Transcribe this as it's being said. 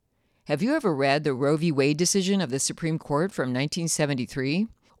Have you ever read the Roe v. Wade decision of the Supreme Court from 1973?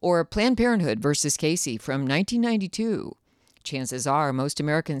 Or Planned Parenthood versus Casey from 1992? Chances are most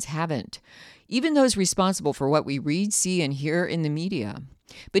Americans haven't, even those responsible for what we read, see, and hear in the media.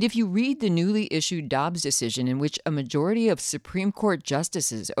 But if you read the newly issued Dobbs decision, in which a majority of Supreme Court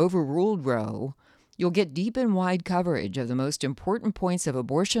justices overruled Roe, you'll get deep and wide coverage of the most important points of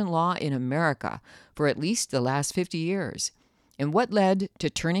abortion law in America for at least the last 50 years, and what led to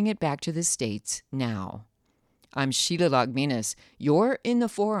turning it back to the states now. I'm Sheila Lagminas. You're in the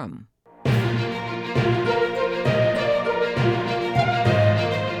Forum.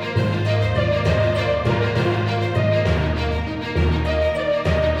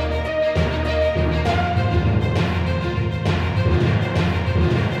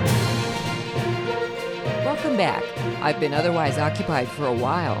 Welcome back. I've been otherwise occupied for a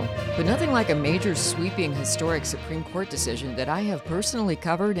while, but nothing like a major sweeping historic Supreme Court decision that I have personally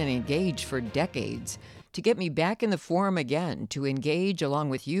covered and engaged for decades to get me back in the Forum again to engage along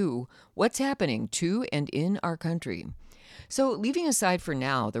with you what's happening to and in our country. So leaving aside for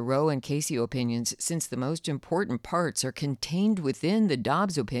now the Roe and Casey opinions, since the most important parts are contained within the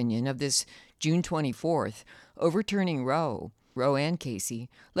Dobbs opinion of this June 24th, overturning Roe and Casey,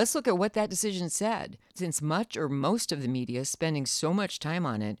 let's look at what that decision said, since much or most of the media spending so much time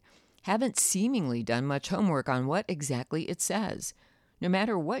on it haven't seemingly done much homework on what exactly it says. No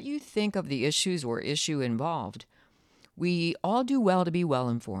matter what you think of the issues or issue involved, we all do well to be well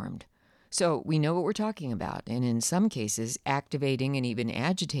informed. So we know what we're talking about, and in some cases, activating and even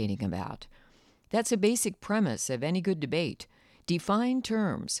agitating about. That's a basic premise of any good debate. Define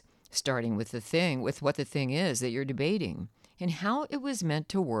terms, starting with what the thing is that you're debating, and how it was meant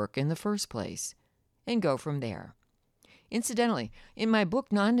to work in the first place, and go from there. Incidentally, in my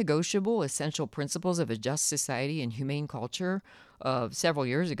book, Non-Negotiable Essential Principles of a Just Society and Humane Culture, of several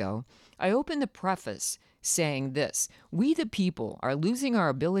years ago, I opened the preface saying this: we the people are losing our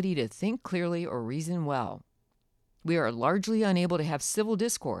ability to think clearly or reason well. We are largely unable to have civil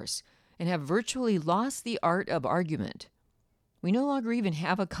discourse and have virtually lost the art of argument. We no longer even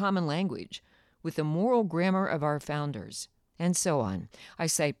have a common language with the moral grammar of our founders, and so on. I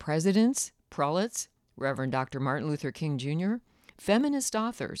cite presidents, prelates, Reverend Dr. Martin Luther King Jr., feminist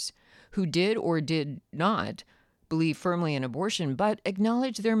authors who did or did not believe firmly in abortion, but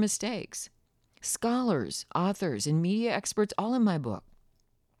acknowledge their mistakes. Scholars, authors, and media experts, all in my book.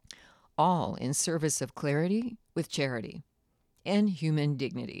 All in service of clarity with charity and human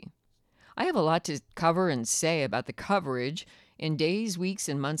dignity. I have a lot to cover and say about the coverage in days, weeks,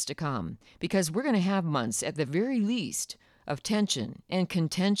 and months to come, because we're going to have months, at the very least, of tension and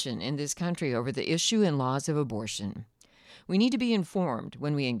contention in this country over the issue and laws of abortion. We need to be informed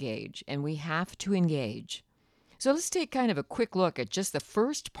when we engage, and we have to engage. So let's take kind of a quick look at just the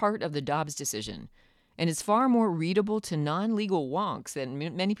first part of the Dobbs decision, and it's far more readable to non-legal wonks than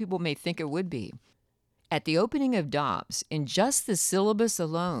many people may think it would be. At the opening of Dobbs, in just the syllabus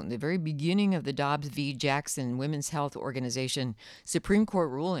alone, the very beginning of the Dobbs v. Jackson Women's Health Organization Supreme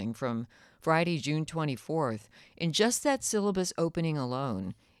Court ruling from Friday, June 24th, in just that syllabus opening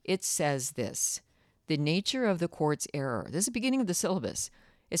alone, it says this: the nature of the court's error. This is the beginning of the syllabus.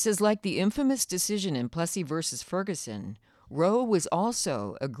 It says, like the infamous decision in Plessy versus Ferguson, Roe was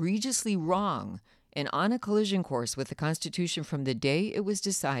also egregiously wrong and on a collision course with the Constitution from the day it was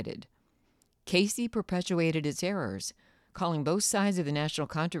decided. Casey perpetuated its errors, calling both sides of the national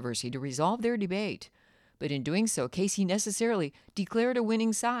controversy to resolve their debate. But in doing so, Casey necessarily declared a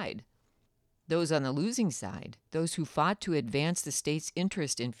winning side. Those on the losing side, those who fought to advance the state's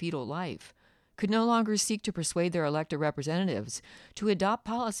interest in fetal life, could no longer seek to persuade their elected representatives to adopt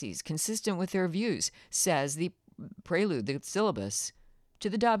policies consistent with their views, says the prelude, the syllabus, to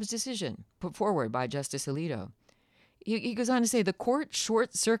the Dobbs decision put forward by Justice Alito. He goes on to say the court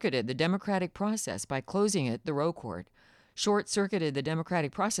short-circuited the democratic process by closing it, the Roe court, short-circuited the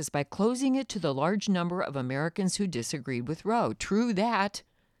democratic process by closing it to the large number of Americans who disagreed with Roe. True that.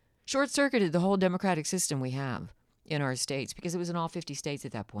 Short-circuited the whole democratic system we have in our states, because it was in all 50 states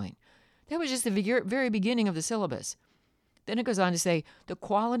at that point. That was just the very beginning of the syllabus. Then it goes on to say the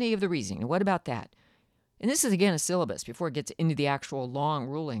quality of the reasoning. What about that? And this is, again, a syllabus before it gets into the actual long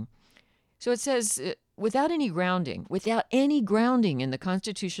ruling. So it says, without any grounding in the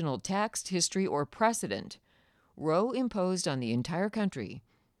constitutional text, history, or precedent, Roe imposed on the entire country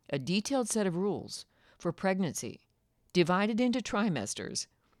a detailed set of rules for pregnancy, divided into trimesters,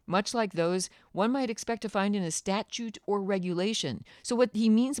 much like those one might expect to find in a statute or regulation. So what he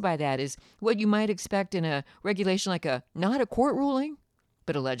means by that is what you might expect in a regulation like not a court ruling,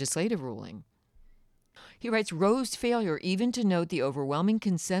 but a legislative ruling. He writes, Roe's failure even to note the overwhelming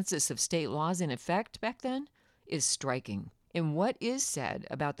consensus of state laws in effect back then is striking. And what is said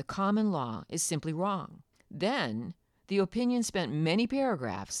about the common law is simply wrong. Then, the opinion spent many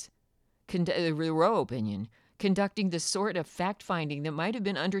paragraphs, the Roe opinion, conducting the sort of fact-finding that might have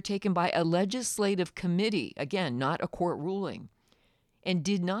been undertaken by a legislative committee, again, not a court ruling, and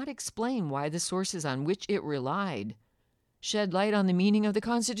did not explain why the sources on which it relied shed light on the meaning of the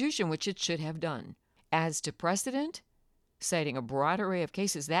Constitution, which it should have done. As to precedent, citing a broad array of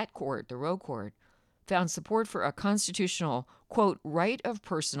cases, that court, the Roe Court, found support for a constitutional, quote, right of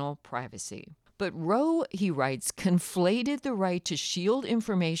personal privacy. But Roe, he writes, conflated the right to shield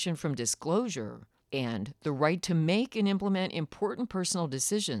information from disclosure and the right to make and implement important personal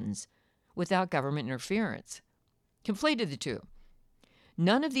decisions without government interference. Conflated the two.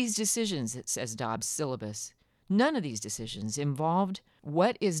 None of these decisions, it says Dobbs' syllabus, none of these decisions involved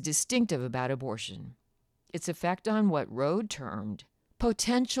what is distinctive about abortion, its effect on what Roe termed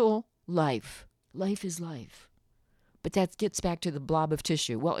potential life. Life is life. But that gets back to the blob of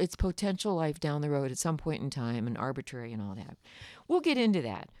tissue. Well, it's potential life down the road at some point in time and arbitrary and all that. We'll get into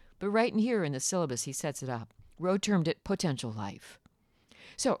that. But right in here in the syllabus, he sets it up. Roe termed it potential life.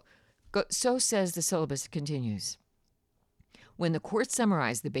 So says the syllabus, continues. When the court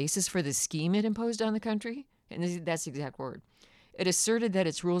summarized the basis for the scheme it imposed on the country, and that's the exact word, it asserted that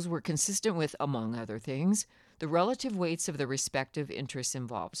its rules were consistent with, among other things, the relative weights of the respective interests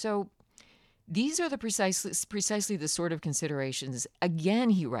involved. So these are precisely the sort of considerations, again,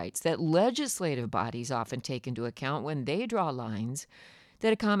 he writes, that legislative bodies often take into account when they draw lines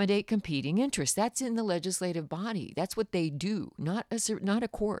that accommodate competing interests. That's in the legislative body. That's what they do, not a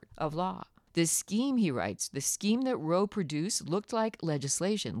court of law. The scheme, he writes, the scheme that Roe produced looked like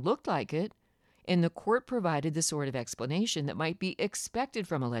legislation, looked like it, and the court provided the sort of explanation that might be expected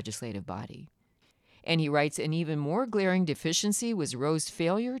from a legislative body. And he writes, an even more glaring deficiency was Roe's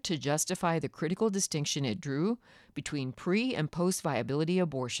failure to justify the critical distinction it drew between pre- and post-viability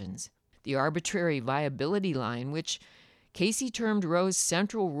abortions. The arbitrary viability line, which Casey termed Roe's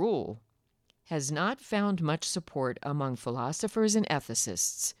central rule, has not found much support among philosophers and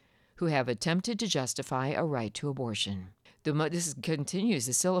ethicists who have attempted to justify a right to abortion. This continues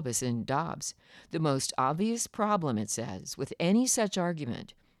the syllabus in Dobbs. The most obvious problem, it says, with any such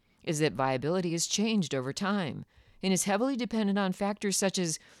argument is that viability has changed over time and is heavily dependent on factors such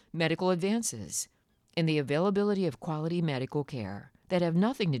as medical advances and the availability of quality medical care that have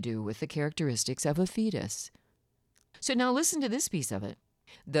nothing to do with the characteristics of a fetus. So now listen to this piece of it.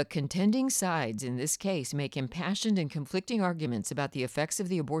 The contending sides in this case make impassioned and conflicting arguments about the effects of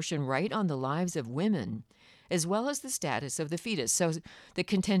the abortion right on the lives of women, as well as the status of the fetus. So the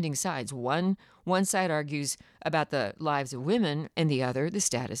contending sides, one side argues about the lives of women, and the other, the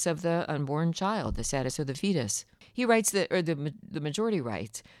status of the unborn child, the status of the fetus. He writes that, or the majority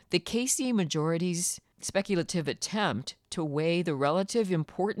writes, the Casey majority's speculative attempt to weigh the relative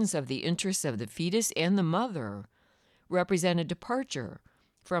importance of the interests of the fetus and the mother represent a departure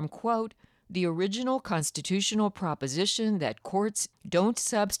from, quote, the original constitutional proposition that courts don't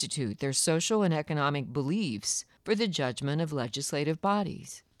substitute their social and economic beliefs for the judgment of legislative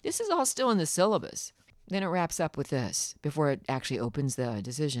bodies. This is all still in the syllabus. Then it wraps up with this before it actually opens the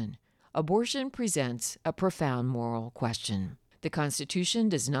decision. Abortion presents a profound moral question. The Constitution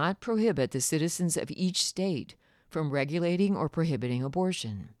does not prohibit the citizens of each state from regulating or prohibiting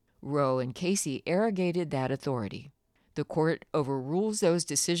abortion. Roe and Casey arrogated that authority. The court overrules those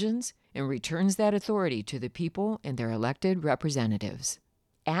decisions and returns that authority to the people and their elected representatives.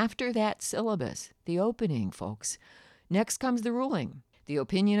 After that syllabus, the opening, folks, next comes the ruling, the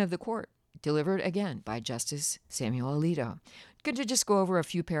opinion of the court, delivered again by Justice Samuel Alito. Good to just go over a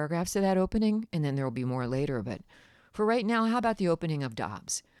few paragraphs of that opening, and then there will be more later, but for right now, how about the opening of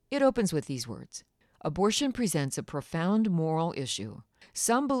Dobbs? It opens with these words. Abortion presents a profound moral issue.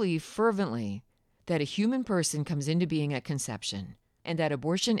 Some believe fervently that a human person comes into being at conception, and that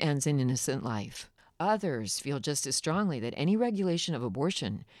abortion ends an innocent life. Others feel just as strongly that any regulation of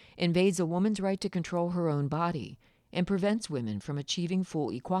abortion invades a woman's right to control her own body and prevents women from achieving full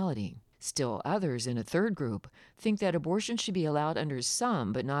equality. Still others, in a third group, think that abortion should be allowed under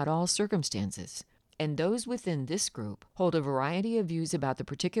some but not all circumstances. And those within this group hold a variety of views about the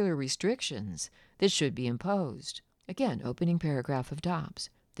particular restrictions that should be imposed. Again, opening paragraph of Dobbs.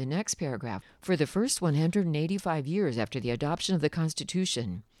 The next paragraph. For the first 185 years after the adoption of the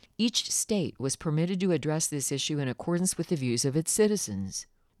Constitution, each state was permitted to address this issue in accordance with the views of its citizens.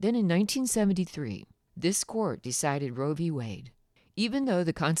 Then in 1973, this court decided Roe v. Wade. Even though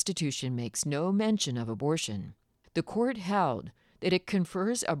the Constitution makes no mention of abortion, the court held that it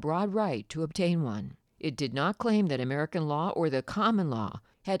confers a broad right to obtain one, It did not claim that American law or the common law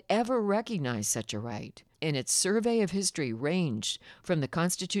had ever recognized such a right, and its survey of history ranged from the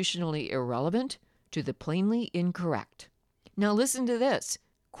constitutionally irrelevant to the plainly incorrect. Now listen to this.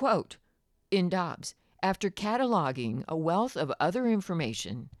 Quote, in Dobbs, after cataloging a wealth of other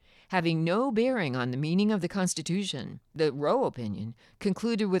information having no bearing on the meaning of the Constitution, the Roe opinion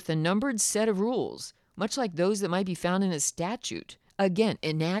concluded with a numbered set of rules, much like those that might be found in a statute, again,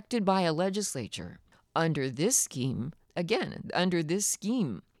 enacted by a legislature. Under this scheme,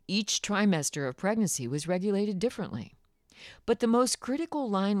 each trimester of pregnancy was regulated differently. But the most critical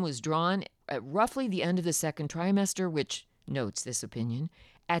line was drawn at roughly the end of the second trimester, which, notes this opinion,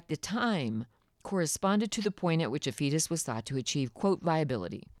 at the time corresponded to the point at which a fetus was thought to achieve, quote,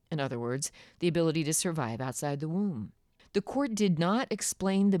 viability. In other words, the ability to survive outside the womb. The court did not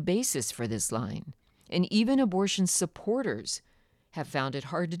explain the basis for this line, and even abortion supporters have found it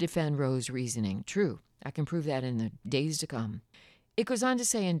hard to defend Roe's reasoning. True, I can prove that in the days to come. It goes on to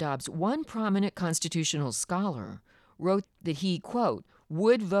say in Dobbs, one prominent constitutional scholar wrote that he, quote,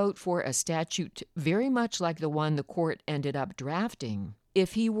 would vote for a statute very much like the one the court ended up drafting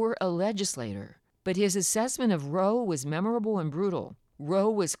if he were a legislator. But his assessment of Roe was memorable and brutal. Roe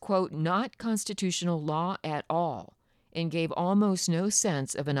was, quote, not constitutional law at all and gave almost no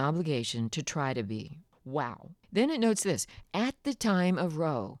sense of an obligation to try to be. Wow. Then it notes this. At the time of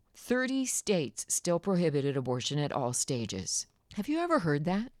Roe, 30 states still prohibited abortion at all stages. Have you ever heard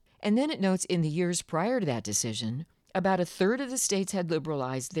that? And then it notes in the years prior to that decision, about a third of the states had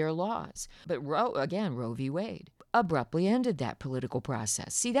liberalized their laws. But Roe v. Wade, abruptly ended that political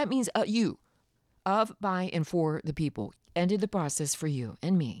process. See, that means you, of, by, and for the people, ended the process for you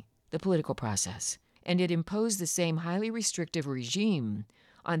and me, the political process. And it imposed the same highly restrictive regime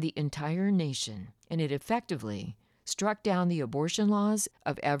on the entire nation. And it effectively struck down the abortion laws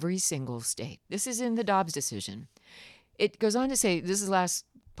of every single state. This is in the Dobbs decision. It goes on to say, this is the last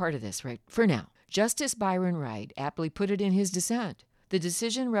part of this, right? For now, Justice Byron Wright aptly put it in his dissent. The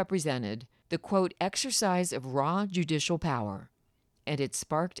decision represented the, quote, exercise of raw judicial power, and it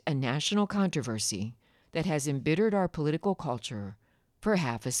sparked a national controversy that has embittered our political culture for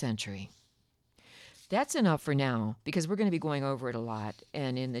half a century. That's enough for now, because we're going to be going over it a lot,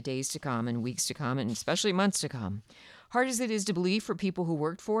 and in the days to come and weeks to come, and especially months to come. Hard as it is to believe for people who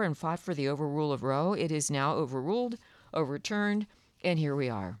worked for and fought for the overrule of Roe, it is now overruled, overturned, and here we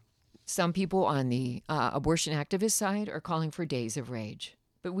are. Some people on the abortion activist side are calling for days of rage.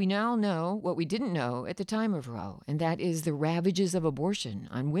 But we now know what we didn't know at the time of Roe, and that is the ravages of abortion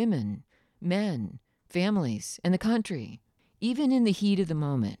on women, men, families, and the country. Even in the heat of the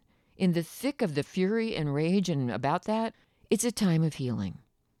moment, in the thick of the fury and rage and about that, it's a time of healing,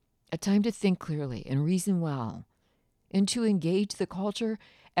 a time to think clearly and reason well, and to engage the culture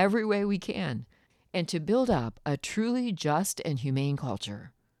every way we can, and to build up a truly just and humane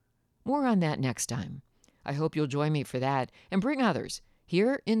culture. More on that next time. I hope you'll join me for that and bring others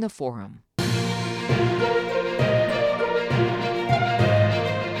here in the forum.